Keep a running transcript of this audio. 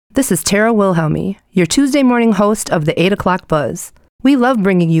This is Tara Wilhelmy, your Tuesday morning host of the 8 o'clock Buzz. We love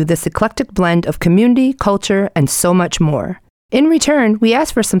bringing you this eclectic blend of community, culture, and so much more. In return, we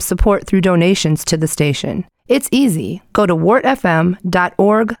ask for some support through donations to the station. It's easy. Go to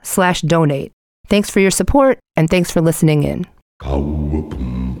wartfm.org/donate. Thanks for your support, and thanks for listening in. Power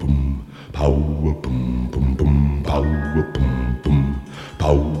boom boom, power boom boom boom, power boom boom,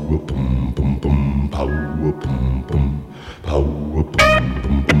 power boom boom boom, power boom boom, power boom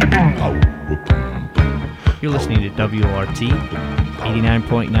boom boom, power boom boom. You're listening to WORT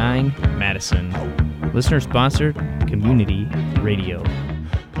 89.9 Madison. Listener-sponsored community radio.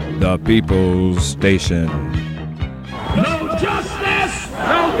 The People's Station. No justice!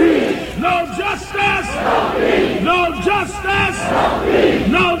 No peace! No justice! No peace! No justice! No peace!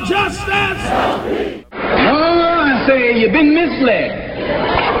 No justice! No peace! Oh, I say you've been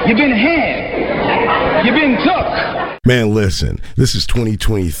misled. You've been had. You've been took. Man, listen, this is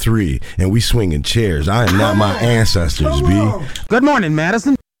 2023, and we swinging chairs. I am not my ancestors, B. Good morning,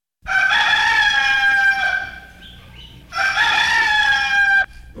 Madison.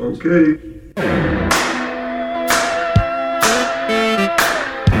 Okay.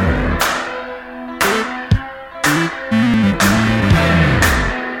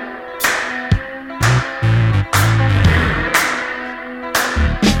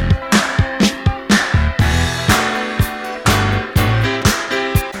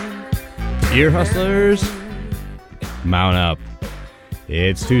 Ear hustlers, mount up.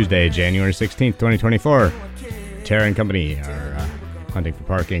 It's Tuesday, January 16th, 2024. Tara and company are hunting for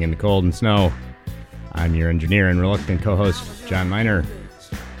parking in the cold and snow. I'm your engineer and reluctant co-host, John Miner.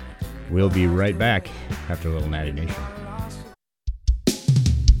 We'll be right back after a little Natty Nation.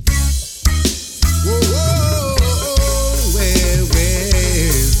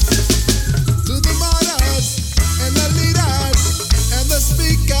 To the martyrs and the leaders and the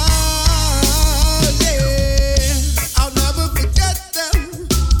speakers. I'll never forget them,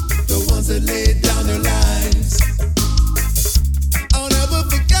 the ones that laid down their lives. I'll never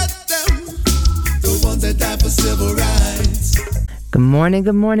forget them, the ones that died for civil rights. Good morning,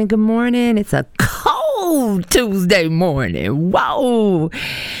 good morning, good morning. It's a cold Tuesday morning. Whoa.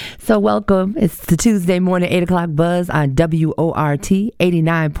 So welcome. It's the Tuesday morning 8 o'clock Buzz on WORT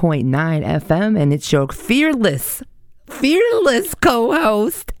 89.9 FM, and it's your fearless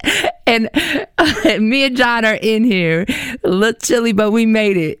co-host. And me and John are in here. A little chilly, but we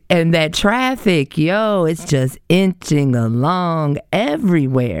made it. And that traffic, it's just inching along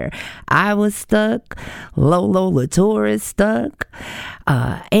everywhere. I was stuck. Lolo Latour is stuck.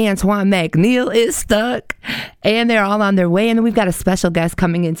 Antoine McNeil is stuck. And they're all on their way. And then we've got a special guest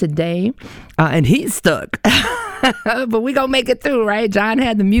coming in today. And he's stuck. But we gonna make it through, right? John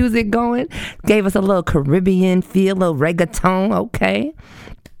had the music going. Gave us a little Caribbean feel, a little reggaeton. Okay.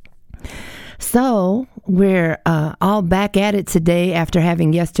 So we're all back at it today after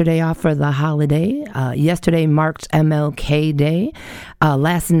having yesterday off for the holiday. Yesterday marked MLK Day.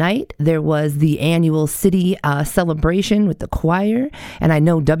 Last night there was the annual city celebration with the choir, and I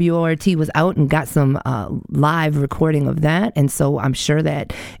know WORT was out and got some live recording of that, and so I'm sure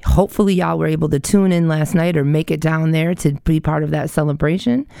that hopefully y'all were able to tune in last night or make it down there to be part of that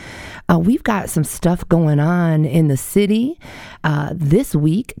celebration. We've got some stuff going on in the city this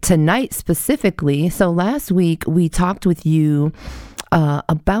week, tonight specifically. So last week we talked with you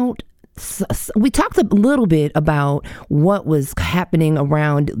we talked a little bit about what was happening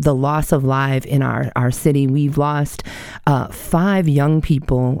around the loss of life in our city. We've lost 5 young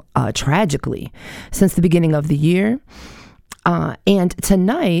people tragically since the beginning of the year. And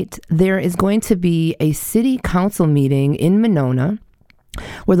tonight there is going to be a city council meeting in Monona,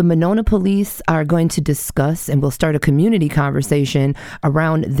 where the Monona police are going to discuss and will start a community conversation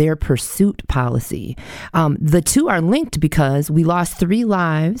around their pursuit policy. The two are linked because we lost 3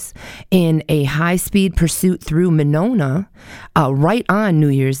 lives in a high-speed pursuit through Monona right on New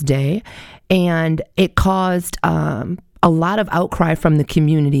Year's Day, and it caused a lot of outcry from the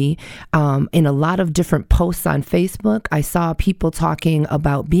community in a lot of different posts on Facebook. I saw people talking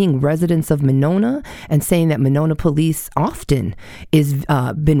about being residents of Monona and saying that Monona police often is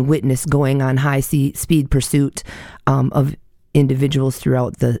been witnessed going on high-speed pursuit of individuals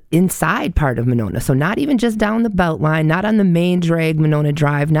throughout the inside part of Monona. So not even just down the Beltline, not on the main drag Monona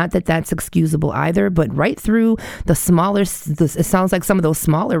Drive, not that that's excusable either, but right through the smaller, it sounds like some of those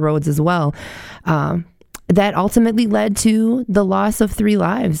smaller roads as well. That ultimately led to the loss of 3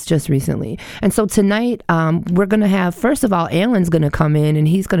 lives just recently. And so tonight, we're going to have, first of all, Alan's going to come in and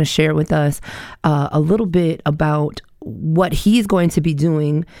he's going to share with us a little bit about what he's going to be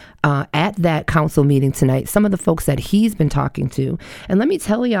doing at that council meeting tonight, some of the folks that he's been talking to. And let me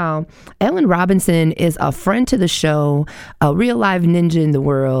tell y'all, Allen Robinson is a friend to the show, a real live ninja in the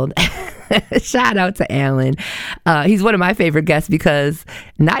world. Shout out to Allen. He's one of my favorite guests because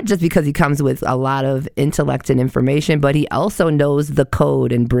not just because he comes with a lot of intellect and information, but he also knows the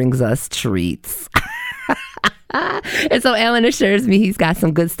code and brings us treats. And so Allen assures me he's got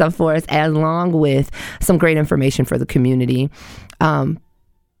some good stuff for us, along with some great information for the community. We're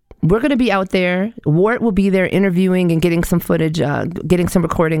going to be out there. Wart will be there interviewing and getting some footage, getting some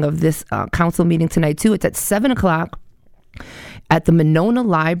recording of this council meeting tonight, too. It's at 7 o'clock at the Monona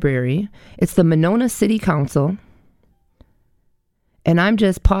Library. It's the Monona City Council. And I'm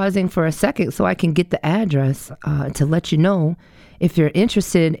just pausing for a second so I can get the address to let you know if you're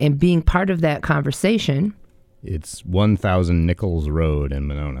interested in being part of that conversation. It's 1000 Nichols Road in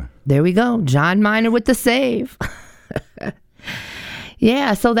Monona. There we go. John Miner with the save.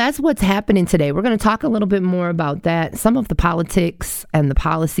 Yeah, so that's what's happening today. We're going to talk a little bit more about that, some of the politics and the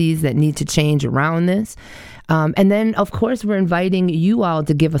policies that need to change around this. And then, of course, we're inviting you all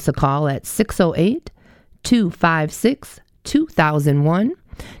to give us a call at 608-256-2001.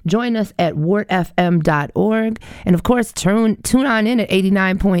 Join us at wartfm.org. And of course, tune on in at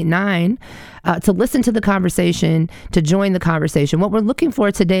 89.9 to listen to the conversation, to join the conversation. What we're looking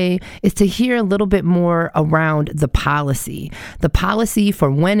for today is to hear a little bit more around the policy for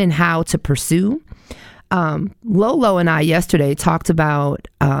when and how to pursue. Lolo and I yesterday talked about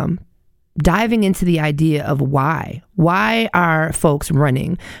diving into the idea of why. Why are folks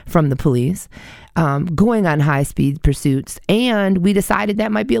running from the police? Going on high-speed pursuits, and we decided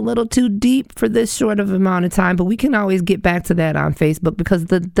that might be a little too deep for this short of amount of time, but we can always get back to that on Facebook because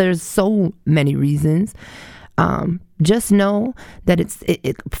there's so many reasons. Just know that it's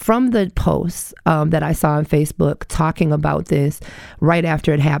from the posts that I saw on Facebook talking about this right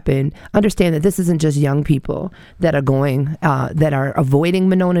after it happened. Understand that this isn't just young people that are going, that are avoiding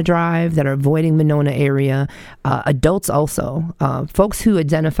Monona Drive, that are avoiding Monona area. Adults also. Folks who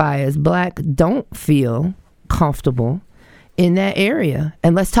identify as Black don't feel comfortable in that area.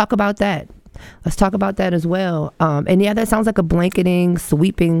 And let's talk about that. Let's talk about that as well. And yeah, that sounds like a blanketing,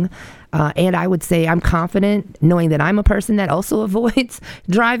 sweeping, and I would say I'm confident knowing that I'm a person that also avoids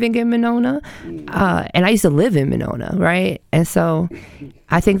driving in Monona. And I used to live in Monona, right? And so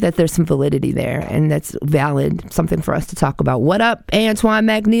I think that there's some validity there, and that's valid, something for us to talk about. What up, Antoine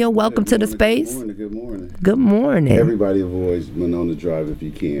McNeil? Welcome to the space. Good morning. Good morning. Everybody avoids Monona Drive if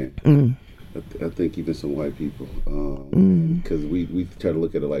you can. I think even some white people, because we try to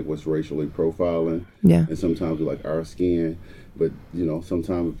look at it like what's racially profiling, and sometimes we like our skin, but you know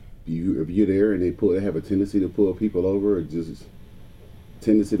sometimes if you're there and they have a tendency to pull people over, is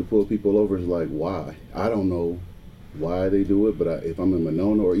like why? I don't know why they do it, but if I'm in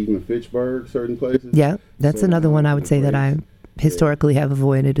Monona or even Fitchburg, certain places, that's another one I would say that I historically have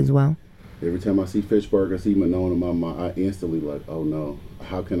avoided as well. Every time I see Fitchburg, I see Monona, my mind, I instantly like, oh no,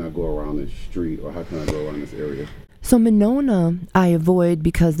 how can I go around this street or how can I go around this area? So Monona, I avoid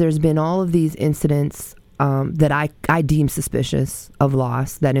because there's been all of these incidents that I deem suspicious of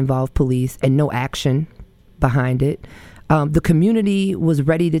loss that involve police and no action behind it. The community was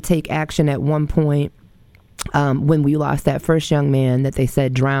ready to take action at one point when we lost that first young man that they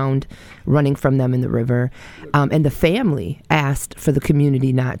said drowned running from them in the river. And the family asked for the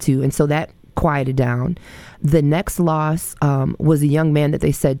community not to. And so that quieted down. The next loss was a young man that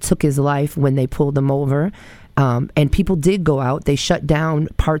they said took his life when they pulled him over. And people did go out. They shut down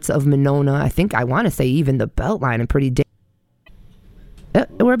parts of Monona. I want to say even the Beltline and pretty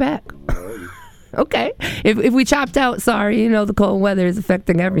we're back. Okay. If we chopped out, sorry, the cold weather is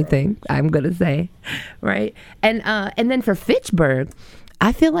affecting everything, I'm going to say. Right. And then for Fitchburg,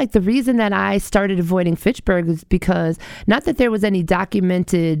 I feel like the reason that I started avoiding Fitchburg is because not that there was any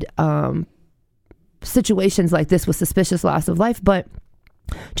documented situations like this with suspicious loss of life, but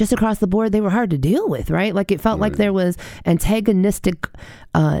just across the board, they were hard to deal with, right? Like it felt like there was antagonistic,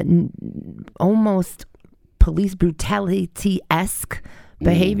 almost police brutality-esque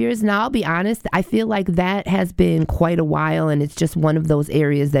behaviors. Now, I'll be honest, I feel like that has been quite a while, and it's just one of those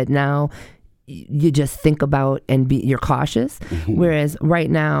areas that now you just think about and you're cautious. Whereas right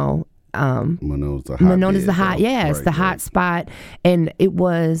now, Monona's the hot spot. And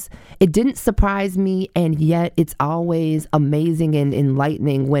it didn't surprise me, and yet it's always amazing and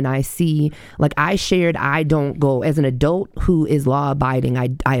enlightening when I see, like I shared, I don't go as an adult who is law abiding,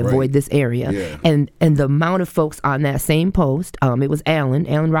 I avoid this area. And the amount of folks on that same post, it was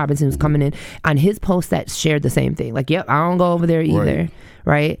Allen Robinson was coming in on his post that shared the same thing. Like, yep, I don't go over there either.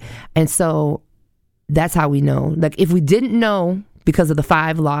 Right. And so That's how we know. Like if we didn't know because of the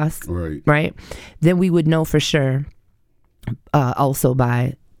 5 lost, right? Then we would know for sure. Also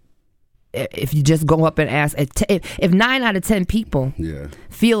by if you just go up and ask, if 9 out of 10 people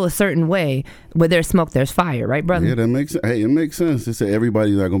feel a certain way, where there's smoke, there's fire, right, brother? Yeah, that makes sense. Hey, it makes sense. It's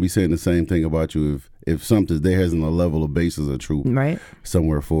everybody's not going to be saying the same thing about you if something there hasn't a level of basis of truth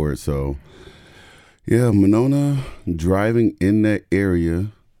somewhere for it. So, yeah, Monona, driving in that area,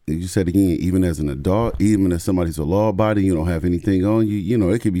 you said again, even as an adult, even as somebody's a law abiding, you don't have anything on you, you know,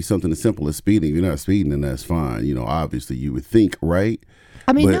 it could be something as simple as speeding. If you're not speeding, then that's fine. You know, obviously you would think, right?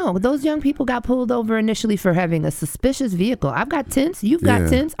 I mean, no, those young people got pulled over initially for having a suspicious vehicle. I've got tints. You've got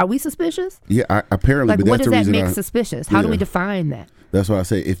tints. Are we suspicious? Yeah, apparently. Like, but what that's does the that reason make suspicious? How do we define that? That's why I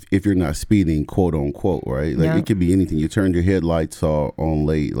say if you're not speeding, quote unquote, right? Like it could be anything. You turned your headlights on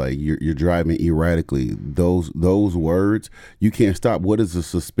late, like you're driving erratically. Those words, you can't stop. What is a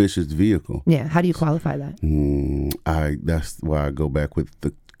suspicious vehicle? Yeah, how do you qualify that? That's why I go back with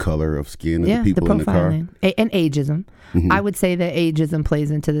the color of skin of the people in the car. And ageism. I would say that ageism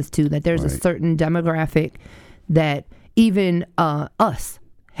plays into this too, that there's a certain demographic that even us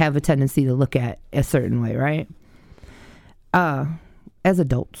have a tendency to look at a certain way, right? As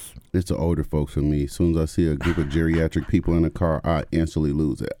adults. It's the older folks for me. As soon as I see a group of geriatric people in a car, I instantly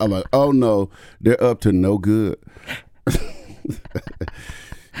lose it. I'm like, oh no, they're up to no good.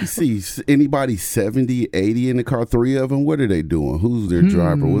 You see anybody 70, 80 in the car, 3 of them, what are they doing? Who's their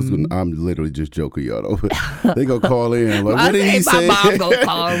driver? I'm literally just joking, y'all. They gonna call in. Like, what did he say? My mom gonna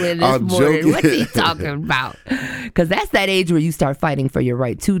call in this morning. Joking. What's he talking about? Because that's that age where you start fighting for your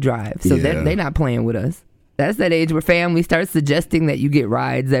right to drive. So they're not playing with us. That's that age where family starts suggesting that you get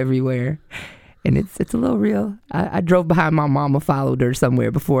rides everywhere. And it's a little real. I drove behind my mama, followed her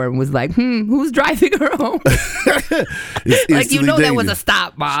somewhere before and was like, who's driving her home? Like, you know, there was a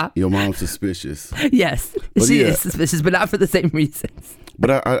stop, Ma. Your mom's suspicious. Yes, she is suspicious, but not for the same reasons.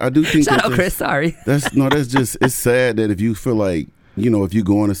 But I do think Shout out, Chris, sorry. That's just, it's sad that if you feel like, you know, if you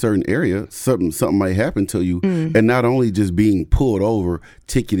go in a certain area, something might happen to you. And not only just being pulled over,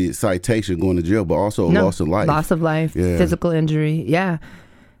 ticketed, citation, going to jail, but also loss of life. Loss of life, physical injury. Yeah.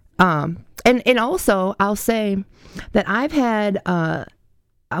 And also, I'll say that I've had, I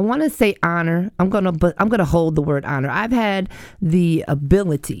want to say honor. I'm gonna hold the word honor. I've had the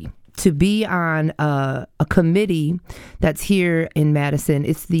ability to be on a committee that's here in Madison.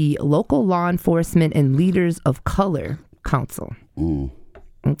 It's the Local Law Enforcement and Leaders of Color Council.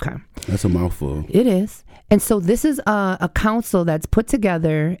 Okay. That's a mouthful. It is. And so this is a council that's put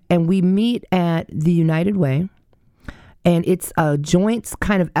together, and we meet at the United Way. And it's a joint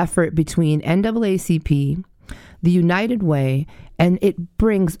kind of effort between NAACP, the United Way, and it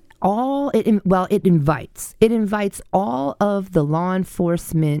brings it invites all of the law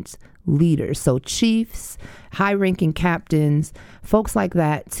enforcement leaders, so chiefs, high-ranking captains, folks like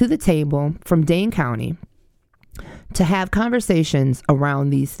that, to the table from Dane County to have conversations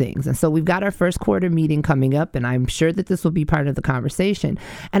around these things. And so we've got our first quarter meeting coming up, and I'm sure that this will be part of the conversation.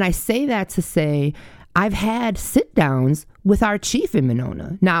 And I say that to say, I've had sit downs with our chief in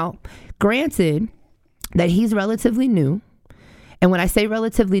Monona. Now, granted that he's relatively new. And when I say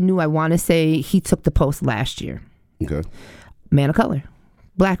relatively new, I want to say he took the post last year. Okay. Man of color.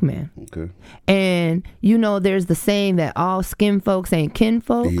 Black man. Okay. And, you know, there's the saying that all skin folks ain't kin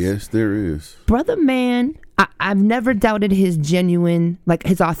folks. Yes, there is. Brother man, I've never doubted his genuine, like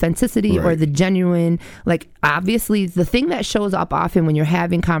his authenticity or the genuine, like obviously the thing that shows up often when you're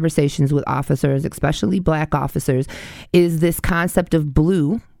having conversations with officers, especially black officers, is this concept of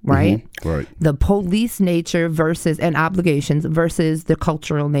blue, right? Right. The police nature versus and obligations versus the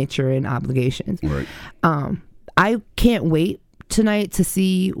cultural nature and obligations. Right. I can't wait tonight to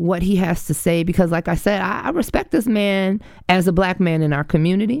see what he has to say because, like I said, I respect this man as a black man in our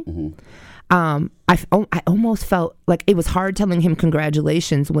community. I almost felt like it was hard telling him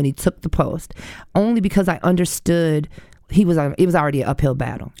congratulations when he took the post, only because I understood it was already an uphill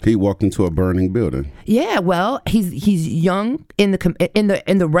battle. He walked into a burning building. Yeah, well, he's young in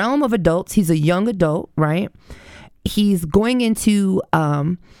the realm of adults. He's a young adult, right? He's going into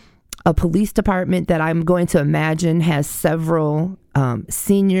a police department that I'm going to imagine has several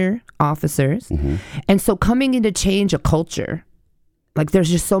senior officers, and so coming in to change a culture. Like there's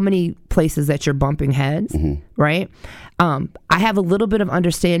just so many places that you're bumping heads, right? I have a little bit of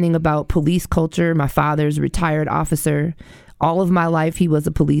understanding about police culture. My father's a retired officer. All of my life, he was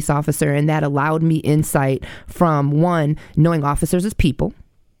a police officer, and that allowed me insight from, one, knowing officers as people,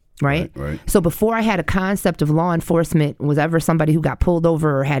 right? So before I had a concept of law enforcement was ever somebody who got pulled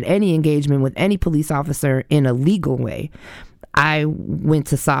over or had any engagement with any police officer in a legal way, I went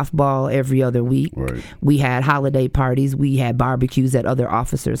to softball every other week. Right. We had holiday parties. We had barbecues at other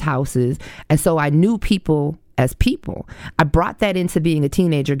officers' houses. And so I knew people as people. I brought that into being a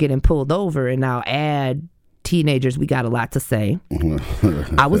teenager, getting pulled over, and now add teenagers, we got a lot to say.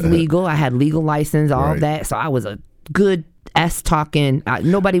 I was legal. I had legal license, all that. So I was a good talking.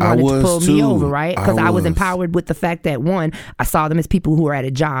 Nobody wanted to pull me over, right? Because I was empowered with the fact that, one, I saw them as people who were at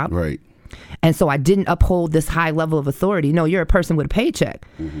a job. Right. And so I didn't uphold this high level of authority. No, you're a person with a paycheck.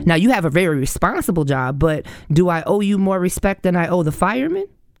 Mm-hmm. Now, you have a very responsible job, but do I owe you more respect than I owe the fireman?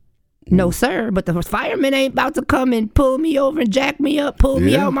 No, sir. But the fireman ain't about to come and pull me over and jack me up, pull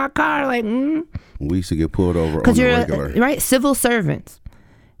me out of my car. Like, We used to get pulled over on the regular. Right? Civil servants.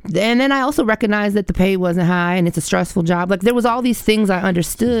 And then I also recognized that the pay wasn't high and it's a stressful job. Like, there was all these things I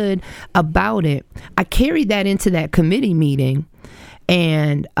understood about it. I carried that into that committee meeting,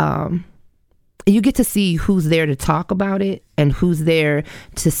 and you get to see who's there to talk about it and who's there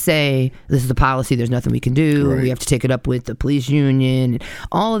to say, this is the policy, there's nothing we can do. Right. We have to take it up with the police union.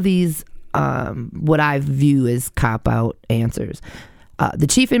 All of these, what I view as cop-out answers. The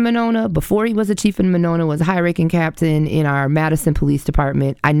chief in Monona, before he was a chief in Monona, was a high-ranking captain in our Madison Police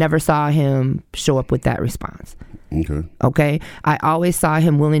Department. I never saw him show up with that response. Okay. I always saw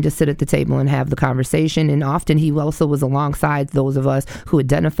him willing to sit at the table and have the conversation, and often he also was alongside those of us who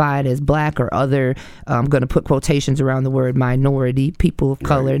identified as black or other. I'm going to put quotations around the word minority, people of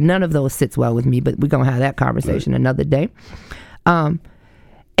color. None of those sits well with me, but we're going to have that conversation another day.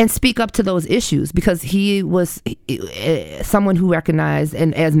 And speak up to those issues, because he was someone who recognized,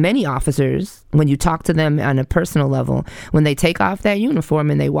 and as many officers, when you talk to them on a personal level, when they take off that uniform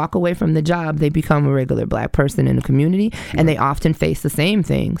and they walk away from the job, they become a regular black person in the community, and they often face the same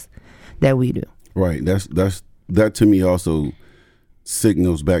things that we do. Right. That to me also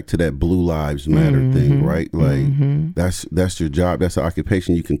signals back to that Blue Lives Matter thing, right? Like that's your job, that's an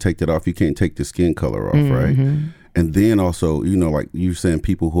occupation. You can take that off. You can't take the skin color off, right? And then also, like you're saying,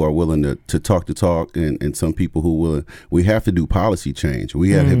 people who are willing to talk the talk, and some people who will. We have to do policy change.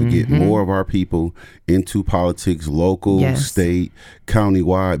 We have to get more of our people into politics, local, state,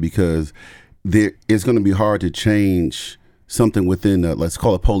 county-wide, because it's going to be hard to change something within, let's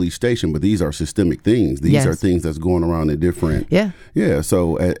call it police station, but these are systemic things. These are things that's going around in different.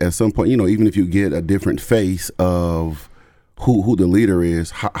 So at some point, even if you get a different face of who the leader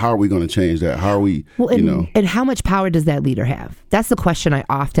is, how are we going to change that? How are we, and how much power does that leader have? That's the question I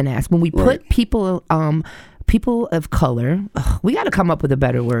often ask. When we put people of color, we got to come up with a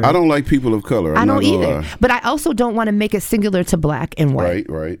better word. I don't like people of color. I don't either. But I also don't want to make it singular to black and white.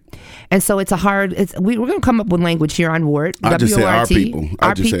 Right. And so it's we're going to come up with language here on WORT. I just say our people.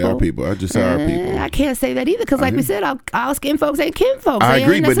 I just say our people. I can't say that either, because like we said, our skin folks ain't kin folks. I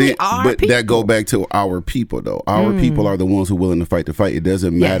agree, but that go back to our people, though. Our people are the ones who are willing to fight the fight. It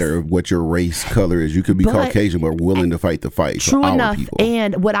doesn't matter what your race, color is. You could be Caucasian, but willing to fight the fight. True enough. People.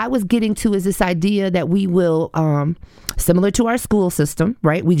 And what I was getting to is this idea that we will, similar to our school system,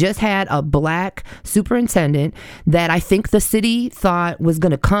 right? We just had a black superintendent that I think the city thought was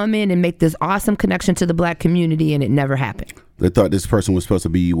going to come in and make this awesome connection to the black community, and it never happened. They thought this person was supposed to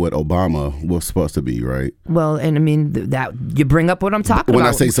be what Obama was supposed to be, right? Well, and I mean, that you bring up what I'm talking when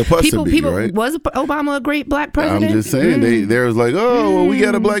about. When I say supposed to be, right? Was Obama a great black president? I'm just saying, they was like, well, we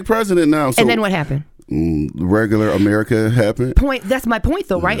got a black president now. So, and then what happened? Regular America happened. That's my point,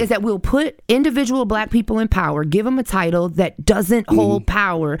 though, right? Is that we'll put individual black people in power, give them a title that doesn't hold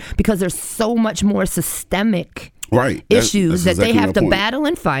power, because there's so much more systemic issues that they have to battle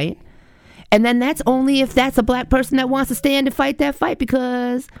and fight. And then that's only if that's a black person that wants to stand and fight that fight,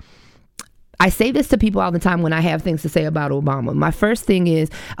 because I say this to people all the time when I have things to say about Obama. My first thing is,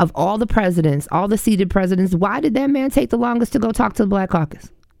 of all the presidents, all the seated presidents, why did that man take the longest to go talk to the Black Caucus?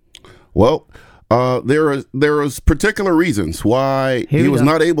 Well, there was particular reasons why he was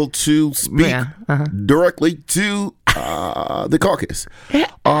not able to speak directly to the caucus.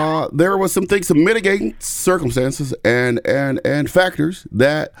 There was some mitigating circumstances and factors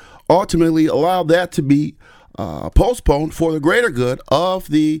that ultimately allowed that to be postponed for the greater good of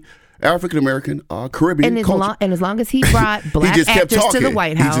the African-American Caribbean culture. And as long as he brought black actors to the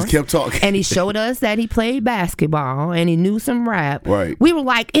White House. He just kept talking. And he showed us that he played basketball and he knew some rap. Right. We were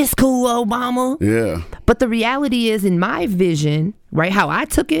like, it's cool, Obama. Yeah. But the reality is, in my vision, right, how I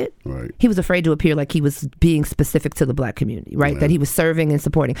took it, he was afraid to appear like he was being specific to the black community, right? That he was serving and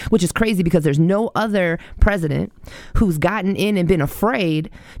supporting, which is crazy, because there's no other president who's gotten in and been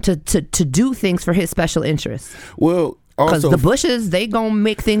afraid to do things for his special interests. Well, Because the Bushes, they gonna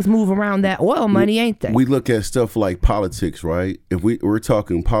make things move around that oil money, ain't they? We look at stuff like politics, right? If we're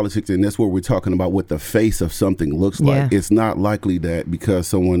talking politics, and that's where we're talking about what the face of something looks like. It's not likely that because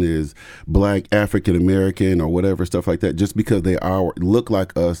someone is black, African American, or whatever stuff like that, just because they look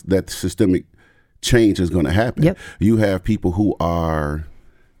like us, that systemic change is going to happen. Yep. You have people who are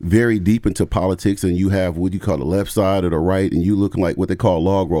very deep into politics, and you have what you call the left side or the right, and you looking like what they call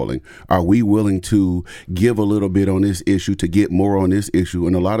log rolling. Are we willing to give a little bit on this issue to get more on this issue?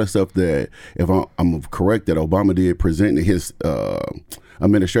 And a lot of stuff that, if I'm correct, that Obama did present in his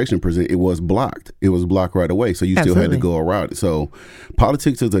administration present, it was blocked. It was blocked right away. So you still had to go around it. So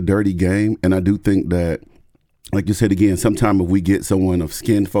politics is a dirty game, and I do think that, like you said again, sometime if we get someone of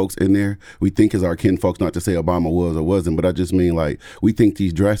kin folks in there, we think as our kin folks, not to say Obama was or wasn't, but I just mean like we think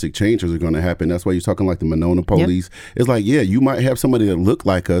these drastic changes are going to happen. That's why you're talking like the Monona police. Yep. It's like, yeah, you might have somebody that look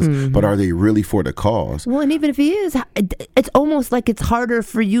like us, but are they really for the cause? Well, and even if he is, it's almost like it's harder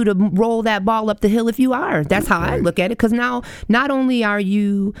for you to roll that ball up the hill if you are. That's how I look at it. Because now not only are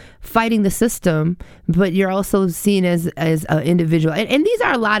you fighting the system, but you're also seen as an individual. And these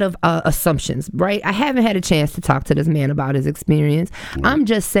are a lot of assumptions, right? I haven't had a chance to talk to this man about his experience. I'm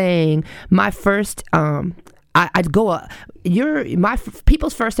just saying my first I'd go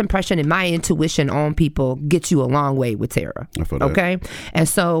people's first impression and my intuition on people gets you a long way with Tara. Okay? And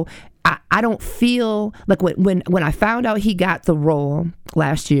so I don't feel like when I found out he got the role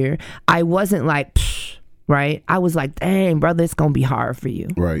last year, I wasn't like, psh, right? I was like, dang, brother, it's going to be hard for you.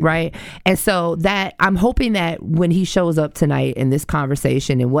 Right. And so that I'm hoping that when he shows up tonight in this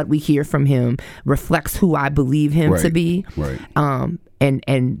conversation and what we hear from him reflects who I believe him to be.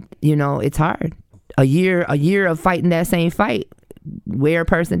 And you know, it's hard. A year of fighting that same fight, wear a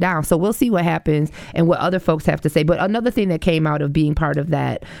person down. So we'll see what happens and what other folks have to say. But another thing that came out of being part of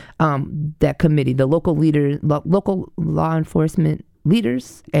that that committee, the local law enforcement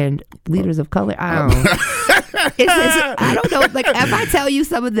leaders and leaders of color. I don't know. I don't know. Like, if I tell you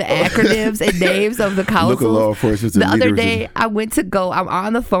some of the acronyms and names of the council, the other day I'm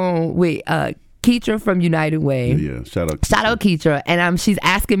on the phone with Keitra from United Way. Yeah, shout out Keitra. And she's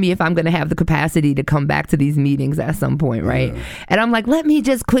asking me if I'm going to have the capacity to come back to these meetings at some point, right? Yeah. And I'm like, let me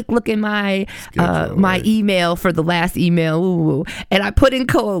just quick look in my my email for the last email. Ooh. And I put in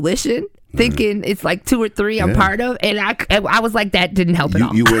coalition, thinking it's like 2 or 3 I'm part of, and I was like, that didn't help at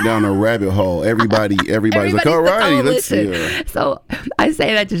all. You went down a rabbit hole. Everybody's like, all righty, let's see. So I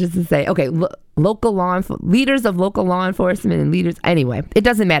say that just to say, okay, leaders of local law enforcement and leaders. Anyway, it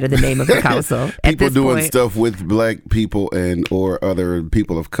doesn't matter the name of the council. People doing stuff with black people and or other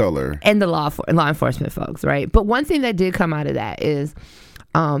people of color and the law enforcement folks, right? But one thing that did come out of that is.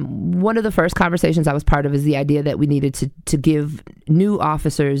 One of the first conversations I was part of is the idea that we needed to give new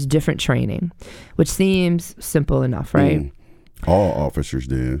officers different training, which seems simple enough, right? All officers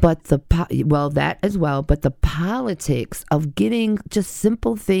did. But that as well. But the politics of getting just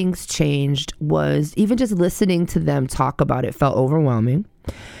simple things changed was even just listening to them talk about it felt overwhelming.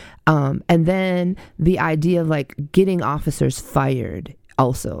 And then the idea of like getting officers fired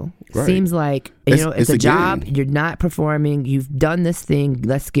also seems like it's a job. You're not performing. You've done this thing.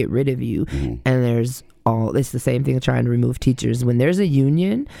 Let's get rid of you. And it's the same thing trying to remove teachers. When there's a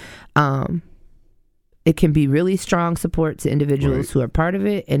union, it can be really strong support to individuals who are part of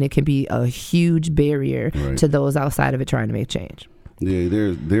it, and it can be a huge barrier to those outside of it trying to make change.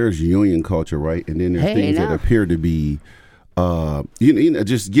 Yeah, there's union culture, right? And then there's things that appear to be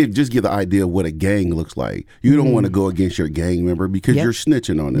just give the idea of what a gang looks like. You don't want to go against your gang member because you're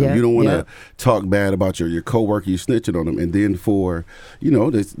snitching on them. You don't want to talk bad about your coworker. You're snitching on them. And then for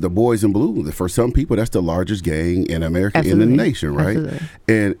the Boys in Blue, for some people that's the largest gang in America, in the nation, right?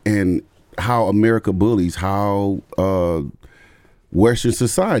 Absolutely. And how America bullies, how Western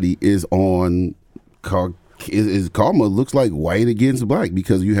society is on karma looks like white against black,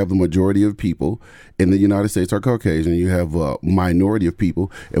 because you have the majority of people in the United States are Caucasian. You have a minority of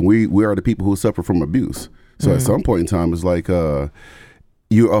people, and we are the people who suffer from abuse. So at some point in time, it's like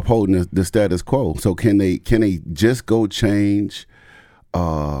you're upholding the status quo. So can they just go change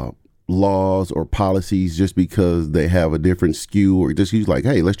laws or policies just because they have a different skew, or just use like,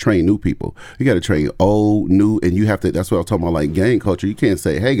 hey, let's train new people? You got to train old, new, and you have to. That's what I'm talking about, like gang culture. You can't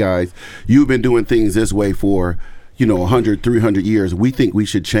say, hey guys, you've been doing things this way for 100, 300 years. We think we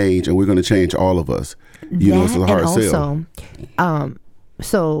should change, and we're going to change all of us. It's a hard sell.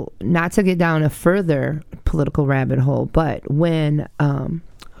 So not to get down a further political rabbit hole, but when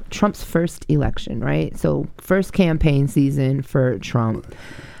Trump's first election, right? So first campaign season for Trump,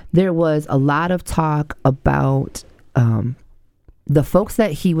 there was a lot of talk about the folks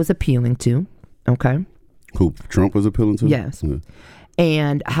that he was appealing to, okay? Who Trump was appealing to? Yes. Yeah.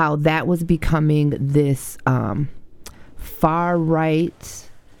 And how that was becoming this far right,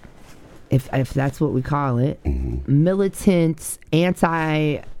 if that's what we call it, militant,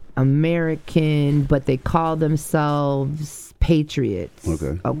 anti-American, but they call themselves patriots.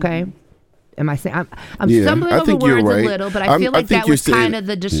 Okay. Am I saying I'm stumbling over words a little, but I feel like that was kind of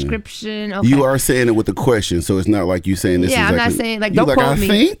the description. Yeah. Okay. You are saying it with a question, so it's not like you saying this. Yeah, is I'm like not saying like don't quote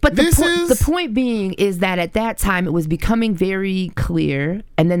me. But the point being is that at that time it was becoming very clear,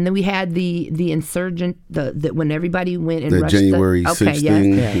 and then we had the insurgent, the when everybody went and rushed January 6th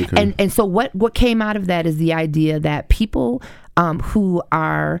thing. Yes. Okay. And so what came out of that is the idea that people who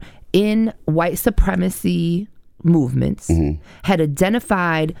are in white supremacy movements had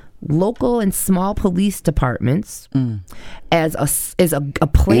identified local and small police departments as a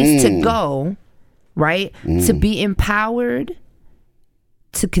place to go, right? To be empowered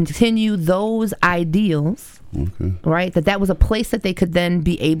to continue those ideals, right? That was a place that they could then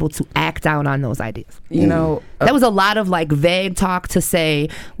be able to act out on those ideas. You know, that was a lot of like vague talk to say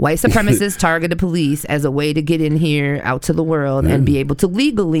white supremacists targeted police as a way to get in here out to the world and be able to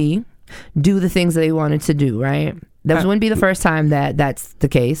legally do the things that they wanted to do, right? That wouldn't be the first time that that's the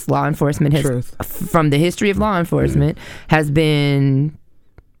case. Law enforcement has, from the history of law enforcement, has been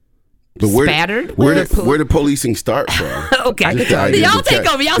spattered. Where did policing start from? Okay, y'all take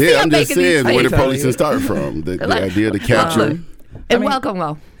over. Y'all see I'm making these where did policing start from? The idea to capture.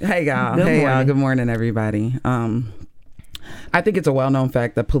 Welcome. Hey y'all. Good morning, everybody. I think it's a well-known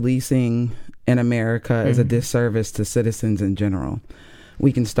fact that policing in America is a disservice to citizens in general.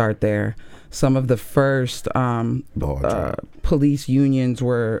 We can start there. Some of the first police unions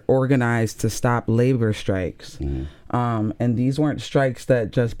were organized to stop labor strikes. And these weren't strikes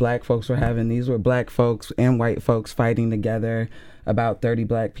that just black folks were having. These were black folks and white folks fighting together, about 30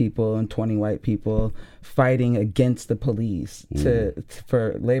 black people and 20 white people fighting against the police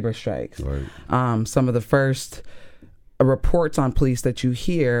for labor strikes. Right. Some of the first reports on police that you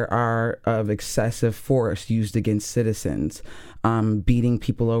hear are of excessive force used against citizens, beating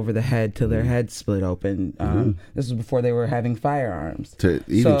people over the head till their heads split open. This was before they were having firearms.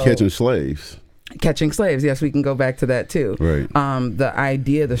 Even catching slaves. Catching slaves, yes, we can go back to that too. Right.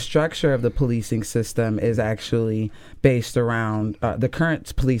 The structure of the policing system is actually based around, the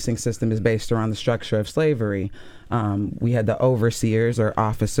current policing system is based around the structure of slavery. We had the overseers or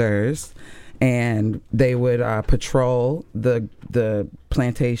officers, and they would patrol the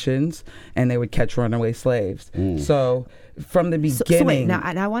plantations, and they would catch runaway slaves. So from the beginning... So wait, now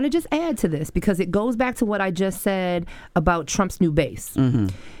I want to just add to this, because it goes back to what I just said about Trump's new base.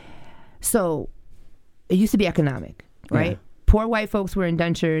 So it used to be economic, right? Yeah. Poor white folks were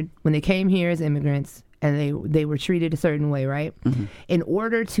indentured when they came here as immigrants, and they were treated a certain way, right? In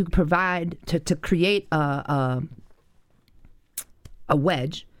order to provide, to create a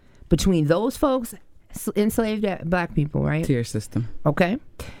wedge between those folks, enslaved black people, right? Tier system. Okay.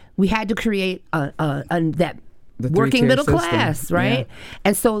 We had to create that working middle class, right? Yeah.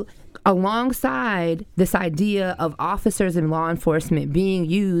 And so alongside this idea of officers and law enforcement being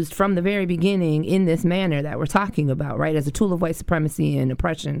used from the very beginning in this manner that we're talking about, right, as a tool of white supremacy and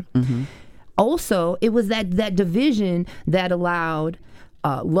oppression, also it was that division that allowed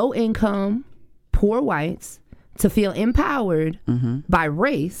low income, poor whites to feel empowered by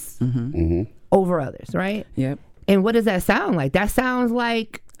race over others, right? Yep. And what does that sound like? That sounds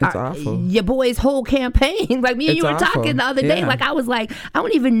like it's awful. Your boy's whole campaign. Like me and you were talking the other day. Like I was like, I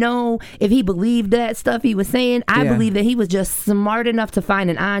don't even know if he believed that stuff he was saying. I believe that he was just smart enough to find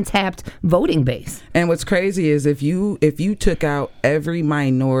an untapped voting base. And what's crazy is if you took out every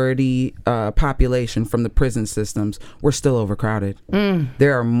minority population from the prison systems, we're still overcrowded.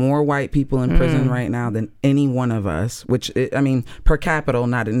 There are more white people in prison right now than any one of us, which, per capita,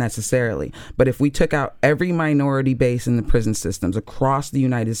 not necessarily. But if we took out every minority base in the prison systems across the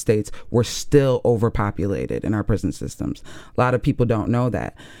United States, we're still overpopulated in our prison systems. A lot of people don't know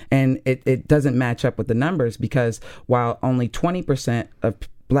that. And it doesn't match up with the numbers, because while only 20% of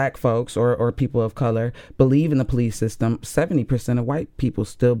black folks or people of color believe in the police system, 70% of white people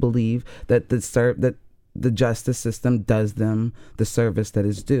still believe that the justice system does them the service that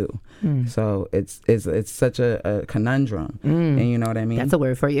is due. So it's such a conundrum. And you know what I mean? That's a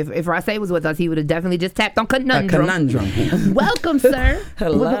word for you. If Rasay was with us, he would have definitely just tapped on conundrum. A conundrum. Welcome, sir.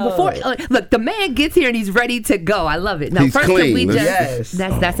 Hello. Before, look, the man gets here and he's ready to go. I love it. Now, he's first, clean. can we just,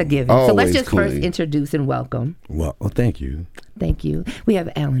 that's a given. So let's just first introduce and welcome. Well, thank you. Thank you. We have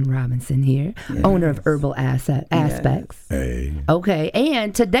Alan Robinson here, owner of Herbal Aspects. Hey. Okay,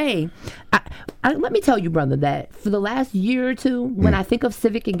 and today, let me tell you, brother, that for the last year or two, when I think of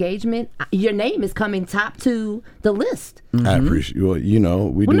civic engagement, your name is coming top to the list. I appreciate you.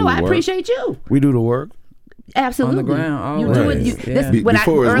 We do the work. I appreciate you. We do the work. Absolutely. On the ground, you do it.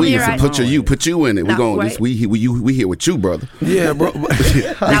 Before put you in it. We're going. Right. We here with you, brother. Yeah, bro.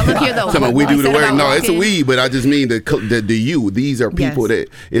 Now look here, though. We do the work. No, it's a we, but I just mean the you. These are people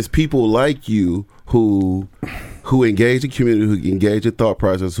it's people like you who engage the community, who engage the thought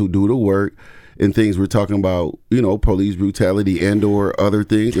process, who do the work. And things we're talking about, police brutality and/or other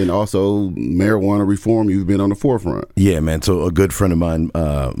things, and also marijuana reform. You've been on the forefront. Yeah, man. So a good friend of mine,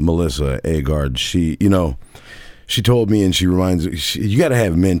 Melissa Agard, she told me, and she reminds me, you got to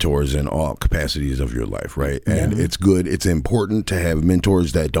have mentors in all capacities of your life, right? And it's good. It's important to have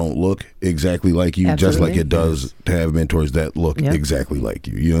mentors that don't look exactly like you, just like it does to have mentors that look exactly like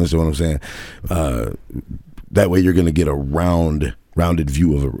you. You understand what I'm saying? That way, you're going to get a rounded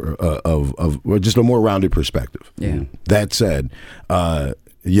view of just a more rounded perspective. Yeah. That said, I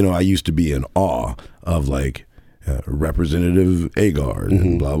used to be in awe of like Representative Agard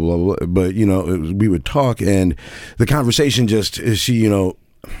and blah blah blah. But we would talk, and the conversation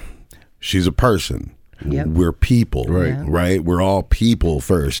she's a person. Yep. We're people, right? We're all people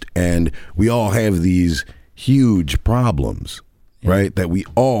first, and we all have these huge problems. Right, that we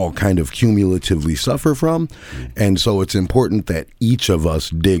all kind of cumulatively suffer from, and so it's important that each of us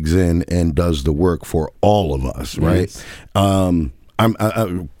digs in and does the work for all of us. Right. Yes. I'm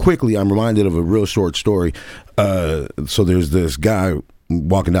reminded of a real short story. So there's this guy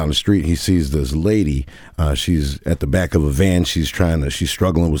walking down the street. He sees this lady. She's at the back of a van. She's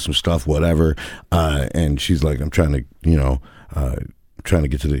struggling with some stuff, whatever. And she's like, I'm trying to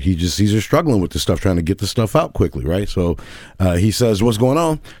get to he just sees her struggling with the stuff, trying to get the stuff out quickly, right? So he says, what's going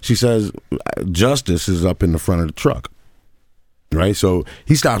on? She says, Justice is up in the front of the truck, right? So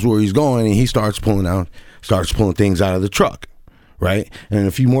he stops where he's going, and he starts pulling things out of the truck, right? And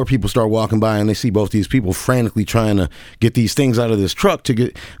a few more people start walking by, and they see both these people frantically trying to get these things out of this truck to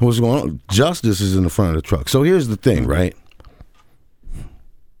get what's going on. Justice is in the front of the truck. So here's the thing, right?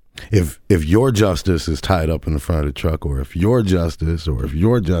 If your justice is tied up in the front of the truck, or if your justice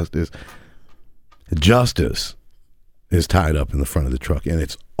is tied up in the front of the truck, and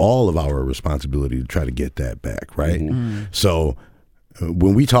it's all of our responsibility to try to get that back, right? Mm-hmm. So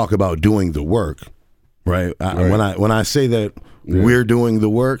when we talk about doing the work, right? When I say that we're doing the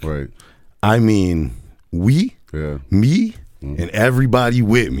work, I mean me, and everybody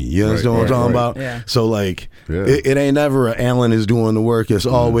with me. You understand what I'm talking about? Yeah. So like, it ain't never a Alan is doing the work. It's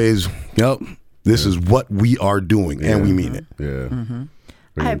always, this is what we are doing, and we mean it. Yeah. Mm-hmm.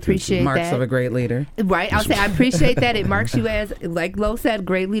 I appreciate Marks that. of a great leader. Right. I'll say I appreciate that. It marks you as, like Lo said,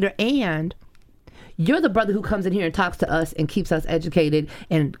 great leader, and you're the brother who comes in here and talks to us and keeps us educated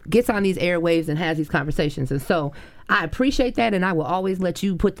and gets on these airwaves and has these conversations. And so I appreciate that, and I will always let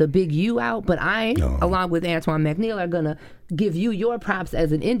you put the big you out. But I, along with Antoine McNeil, are going to give you your props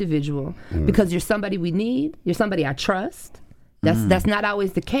as an individual because you're somebody we need. You're somebody I trust. That's not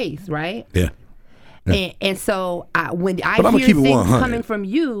always the case, right? Yeah. And so when I hear things coming from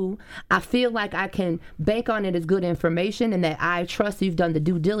you, I feel like I can bank on it as good information, and that I trust you've done the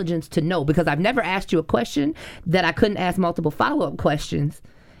due diligence to know, because I've never asked you a question that I couldn't ask multiple follow-up questions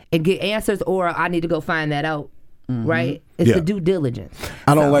and get answers, or I need to go find that out. Right? It's the due diligence.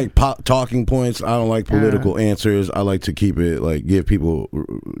 I don't like talking points. I don't like political answers. I like to keep it, like, give people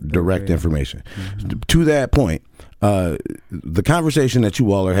direct information. To that point, the conversation that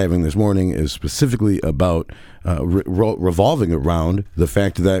you all are having this morning is specifically about revolving around the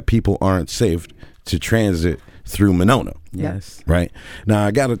fact that people aren't safe to transit through Monona. Yes. Right? Now,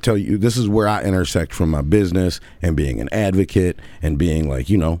 I got to tell you, this is where I intersect from my business and being an advocate and being, like,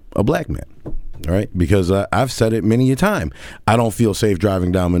 a black man. All right, because I've said it many a time. I don't feel safe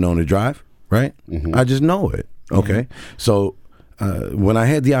driving down Monona Drive, right? Mm-hmm. I just know it. Okay, so when I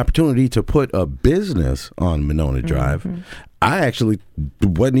had the opportunity to put a business on Monona Drive, I actually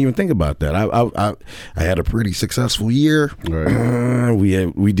wasn't even thinking about that. I had a pretty successful year. Right. We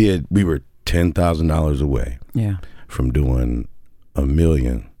were $10,000 away. From doing $1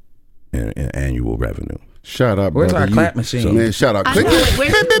 million in annual revenue. Shout out, where's brother. our clap machine? So, man, shout out. If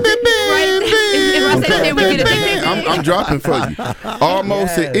I'm dropping for you.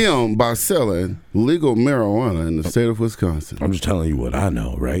 Almost an M by selling legal marijuana in the state of Wisconsin. I'm just telling you what I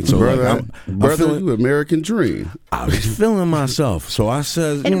know, right? So, brother, I'm feeling, you American dream. I was feeling myself. So I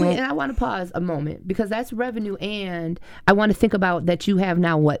said, and I want to pause a moment because that's revenue, and I want to think about that you have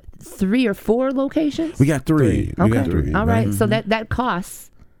now, what, 3 or 4 locations? We got 3. Okay. We got 3. All right. So that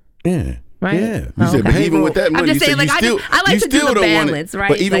costs. Yeah. Right? Yeah. You said, but even with that money, I'm just saying, you still, I like you to still do the don't balance, want it. right?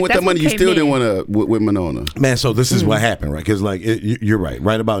 But even like, with that money, you still didn't want to with Monona. Man, so this is what happened, right? Because you're right.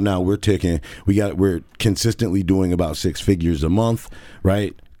 Right about now, we're ticking. We're consistently doing about 6 figures a month,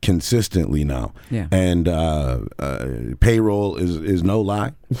 right? Consistently now. Yeah. And payroll is no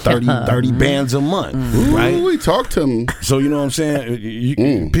lie. 30 bands a month, right? We talked to him. So you know what I'm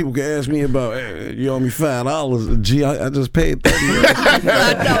saying? People can ask me about, hey, you owe me $5. Gee, I just paid 30. No, you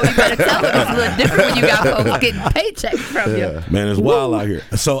better tell them it's a little different when you got folks getting paychecks from you. Man, it's wild out here.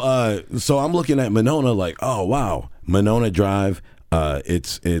 So I'm looking at Monona like, oh wow, Monona Drive.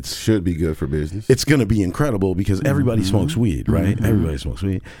 It should be good for business. It's going to be incredible because everybody smokes weed, right? Everybody smokes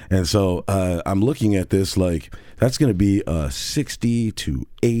weed, and so I'm looking at this like that's going to be a $60,000 to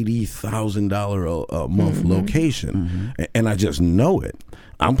 $80,000 a month location, and I just know it.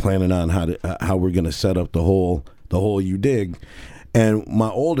 I'm planning on how we're going to set up the whole you dig, and my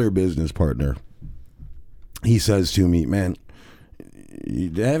older business partner, he says to me, "Man,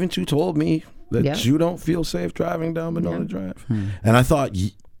 haven't you told me that you don't feel safe driving down Monona Drive?" And I thought,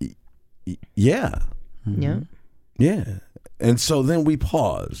 yeah. And so then we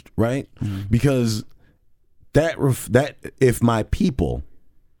paused, right? Because that if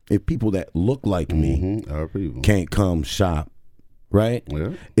people that look like me can't come shop, right?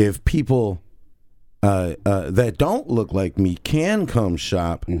 Yeah. If people that don't look like me can come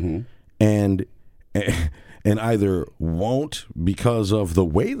shop and either won't because of the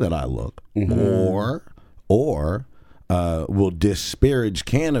way that I look, or will disparage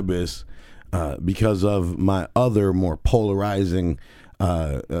cannabis because of my other more polarizing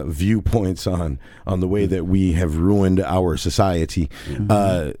viewpoints on the way that we have ruined our society.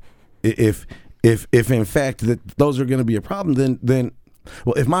 If in fact that those are going to be a problem, then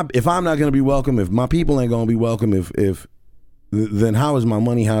well, if I'm not going to be welcome, if my people ain't going to be welcome, if then how is my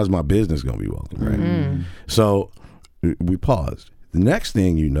money, how is my business going to be welcome, right? So we paused. The next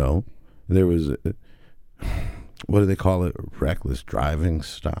thing you know, there was what do they call it? Reckless driving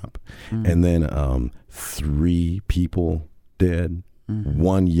stop. And then 3 people dead.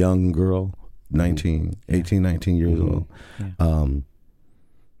 1 young girl, 18, 19 years old.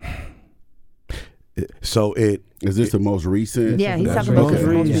 So is this the most recent? Yeah, he's talking about the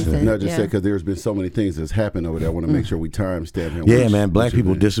most recent. No, just say because there's been so many things that's happened over there. I want to make sure we timestamp him. Yeah, man, black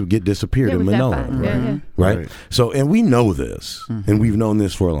people get disappeared in Monona, right? So, and we know this, and we've known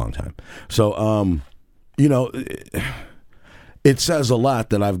this for a long time. So, you know, it says a lot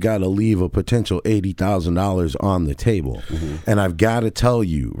that I've got to leave a potential $80,000 on the table. And I've got to tell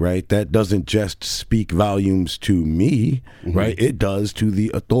you, right, that doesn't just speak volumes to me, right? It does to the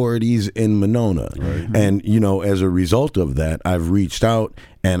authorities in Monona. And, you know, as a result of that, I've reached out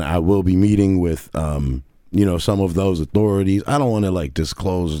and I will be meeting with, you know, some of those authorities. I don't want to like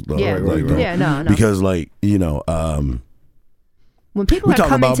disclose the, no. Because like, you know, when people we are talk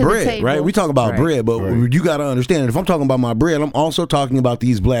coming about to bread, the table, right? We talk about bread, but you got to understand, if I'm talking about my bread, I'm also talking about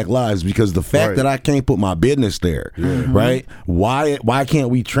these black lives, because the fact that I can't put my business there, right? Why can't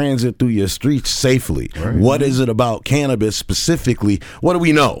we transit through your streets safely? What is it about cannabis specifically? What do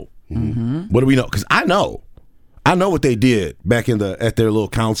we know? What do we know? Because I know what they did back at their little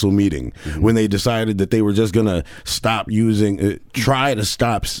council meeting when they decided that they were just gonna try to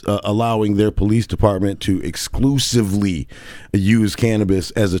stop allowing their police department to exclusively use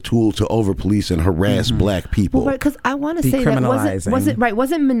cannabis as a tool to over police and harass black people. Well, because I want to say that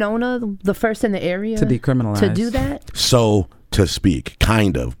wasn't Monona the first in the area to decriminalize to do that? So to speak,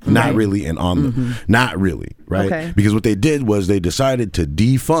 kind of, not really, and not really, right? Okay. Because what they did was they decided to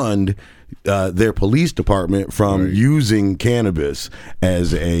defund their police department from using cannabis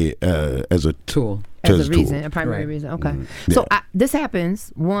as a tool. As a reason, a primary reason. Okay. So this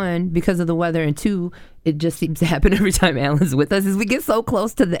happens, 1, because of the weather, and 2, it just seems to happen every time Alan's with us, is we get so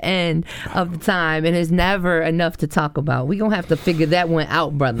close to the end of the time, and there's never enough to talk about. We're going to have to figure that one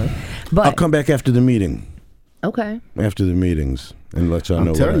out, brother. But I'll come back after the meeting. Okay. After the meetings, and let y'all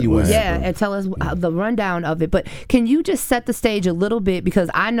know what and tell us the rundown of it. But can you just set the stage a little bit, because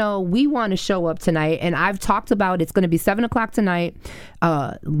I know we want to show up tonight, and I've talked about it's going to be 7:00 tonight,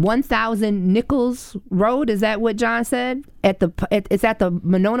 1000 Nichols Road. Is that what John said? It's at the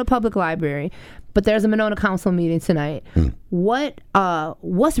Monona Public Library, but there's a Monona Council meeting tonight.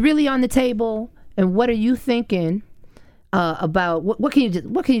 What's really on the table? And what are you thinking about? What can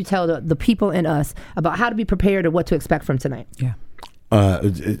you tell the people and us about how to be prepared or what to expect from tonight? Yeah.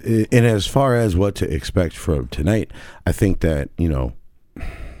 And as far as what to expect from tonight, I think that,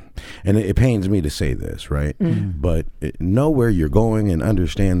 and it pains me to say this, right? Mm-hmm. But know where you're going and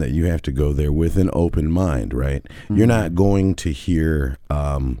understand that you have to go there with an open mind, right? Mm-hmm. You're not going to hear,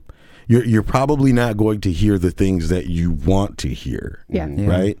 you're probably not going to hear the things that you want to hear,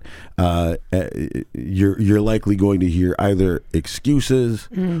 right? You're likely going to hear either excuses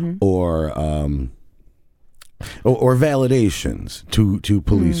or validations to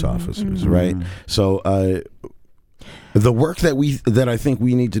police officers, right? So the work that I think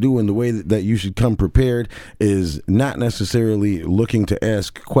we need to do, and the way that you should come prepared, is not necessarily looking to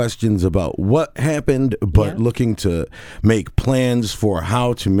ask questions about what happened, but looking to make plans for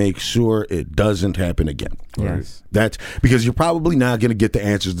how to make sure it doesn't happen again. Yes. That's because you're probably not going to get the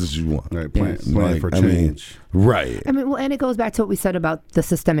answers that you want. Right. Plan for change. Right. And it goes back to what we said about the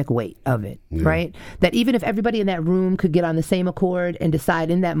systemic weight of it, right? That even if everybody in that room could get on the same accord and decide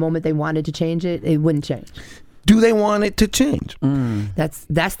in that moment they wanted to change it, it wouldn't change. Do they want it to change? That's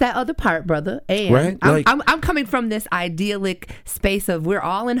that other part, brother. And right? I'm coming from this idyllic space of we're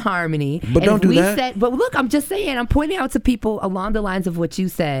all in harmony. But don't do that. But look, I'm just saying, I'm pointing out to people along the lines of what you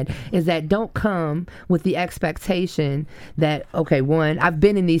said, is that don't come with the expectation that, okay, one, I've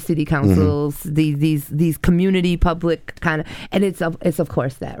been in these city councils, these community public kind of, and it's of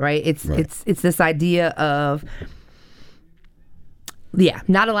course that, right? It's this idea of,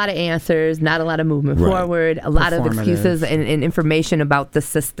 not a lot of answers, not a lot of movement forward, a lot of excuses and information about the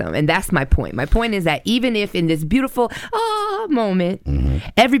system. And that's my point. My point is that even if in this beautiful moment,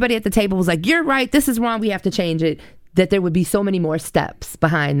 everybody at the table was like, you're right, this is wrong, we have to change it, that there would be so many more steps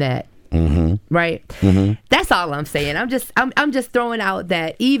behind that. Right? That's all I'm saying. I'm just throwing out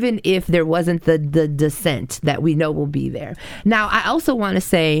that even if there wasn't the dissent that we know will be there. Now, I also want to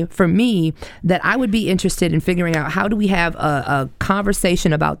say, for me, that I would be interested in figuring out how do we have a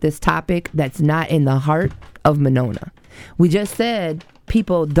conversation about this topic that's not in the heart of Monona. We just said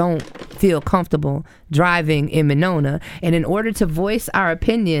people don't feel comfortable driving in Monona, and in order to voice our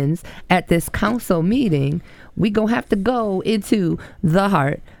opinions at this council meeting, we gonna have to go into the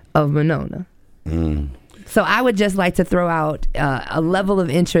heart of Monona. So I would just like to throw out a level of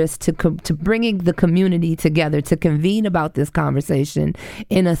interest to bringing the community together to convene about this conversation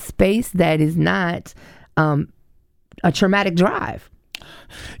in a space that is not a traumatic drive.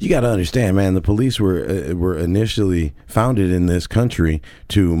 You got to understand, man, the police were initially founded in this country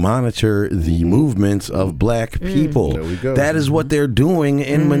to monitor the movements of black people. There we go. That is what they're doing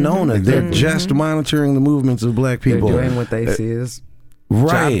in Monona. They're just monitoring the movements of black people. They're doing what they see as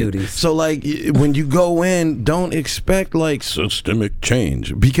right. job duties. So like when you go in, don't expect like systemic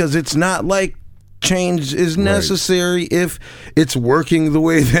change, because it's not like change is necessary if it's working the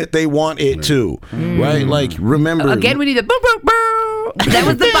way that they want it to. Right? Like remember again, we need a boom boom boom. That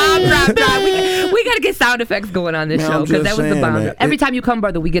was the bomb drop. We got to get sound effects going on this show, because that was the bomb drop. Every time you come,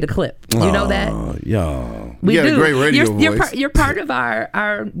 brother, we get a clip. You know that? Yeah. We got do. a great radio voice. You're part of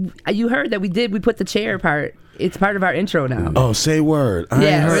our. You heard that we put the chair part. It's part of our intro now. Oh, say word.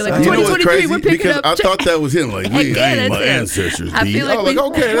 Yeah, we're like, You know what's 2023, crazy? we're picking Because up. I thought that was him. Like, we ain't my ancestors. I feel like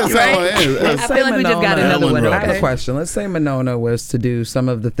okay, that's how I am. I feel like we just got another one. I have Okay. a question. Let's say Monona was to do some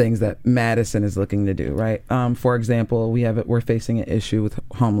of the things that Madison is looking to do, right? For example, we're facing an issue with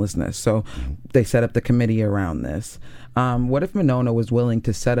homelessness, so they set up the committee around this. What if Monona was willing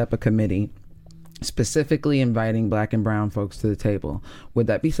to set up a committee specifically inviting black and brown folks to the table? Would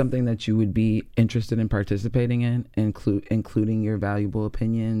that be something that you would be interested in participating in, including your valuable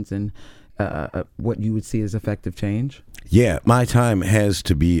opinions and what you would see as effective change? Yeah, my time has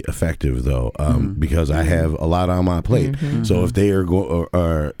to be effective though, because I have a lot on my plate. So if they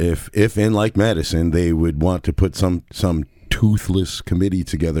are if in like Madison, they would want to put some toothless committee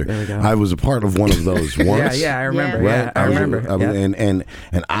together. I was a part of one of those once. Yeah, I remember. Right? Yeah, I remember. And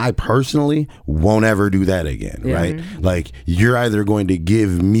I personally won't ever do that again. Yeah. Right? Like, you're either going to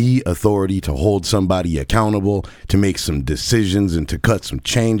give me authority to hold somebody accountable, to make some decisions and to cut some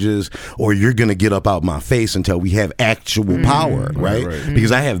changes, or you're going to get up out my face until we have actual power. Right?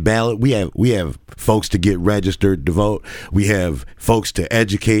 Because I have ballot. We have folks to get registered to vote. We have folks to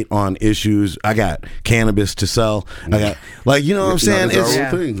educate on issues. I got cannabis to sell. I got, like, you know what I'm saying?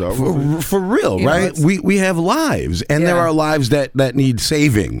 It's for real, right? We have lives, and there are lives that need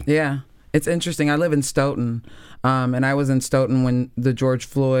saving. Yeah. It's interesting. I live in Stoughton, and I was in Stoughton when the George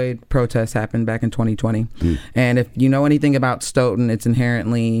Floyd protests happened back in 2020. And if you know anything about Stoughton, it's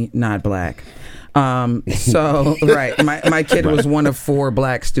inherently not black. So right, my kid was one of 4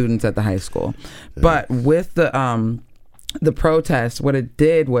 black students at the high school, but with the protest, what it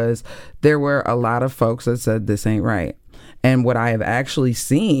did was there were a lot of folks that said this ain't right. And what I have actually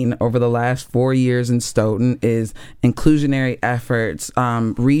seen over the last 4 years in Stoughton is inclusionary efforts,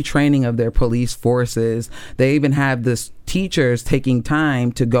 retraining of their police forces. They even have this teachers taking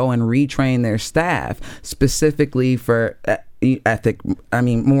time to go and retrain their staff specifically for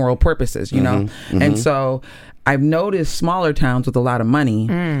moral purposes, you know? And so I've noticed smaller towns with a lot of money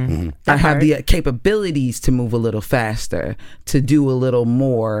I have the capabilities to move a little faster, to do a little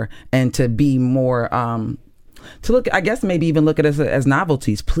more, and to be more to look, I guess maybe even look at us as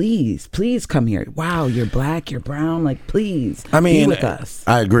novelties. Please come here. Wow, you're black, you're brown. Like, please, be with us.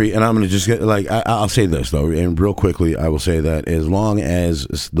 I agree, and I'm going to just get I'll say this though, and real quickly, I will say that as long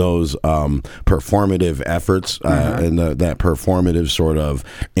as those performative efforts and that performative sort of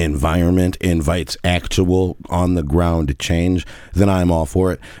environment invites actual on the ground change, then I'm all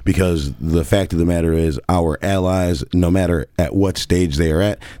for it. Because the fact of the matter is, our allies, no matter at what stage they are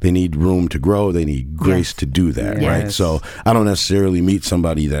at, they need room to grow. They need grace to do that, right? So I don't necessarily meet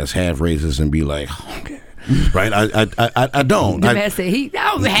somebody that's half racist and be like, okay. Right, I don't. The man said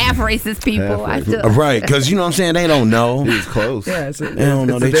I'm half racist people. Right, because you know what I'm saying, they don't know. He's close. They don't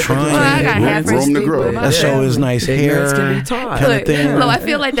know. They trying. I got half racist room to grow. That show is nice hair kind of thing. Look, I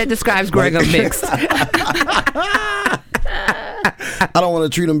feel like that describes Greg. I'm mixed. I don't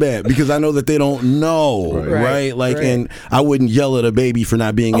want to treat them bad because I know that they don't know, right? Like, and I wouldn't yell at a baby for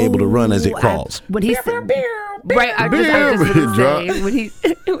not being able to run as it crawls. When he said, right, I just say, when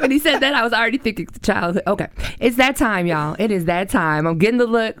he said that, I was already thinking childhood. Okay, it's that time, y'all. It is that time. I'm getting the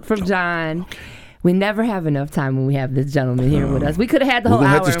look from John. We never have enough time when we have this gentleman here with us. We could have had the whole hour.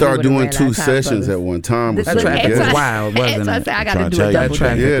 We're going to have to start doing 2 sessions at one time. That traffic was wild, wasn't it? I got to do a double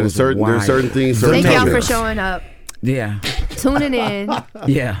check. Yeah, there's certain things. Thank y'all for showing up. Yeah. Tuning in.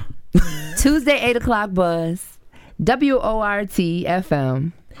 Yeah. Tuesday, 8 o'clock buzz. WORT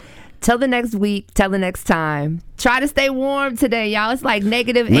FM. Till the next week, till the next time. Try to stay warm today, y'all. It's like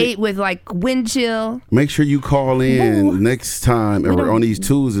 -8 with like wind chill. Make sure you call in next time or on these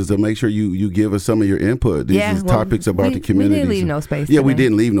Tuesdays to make sure you give us some of your input. These are topics about the community. We didn't leave no space. Yeah, we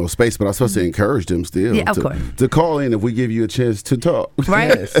didn't leave no space, but I'm supposed to encourage them still. Yeah, of course. To call in if we give you a chance to talk.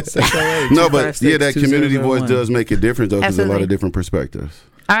 Right? No, but that community voice does make a difference, though, because there's a lot of different perspectives.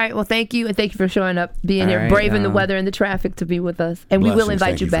 All right, well, thank you, and thank you for showing up, being here, braving the weather and the traffic to be with us. And we will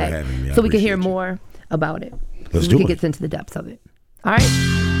invite you back so we can hear more about it. Let's do it. We can get into the depths of it. All right.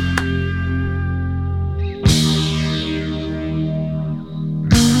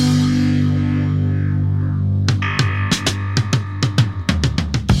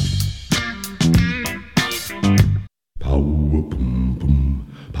 Power boom boom,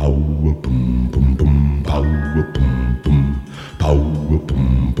 power boom boom boom, power boom boom, power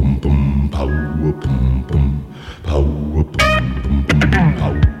boom boom boom, power boom boom, power boom boom boom,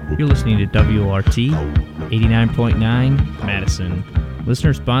 power. You're listening to WORT 89.9 Madison,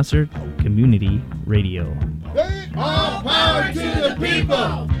 listener-sponsored community radio. All power to the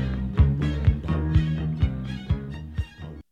people!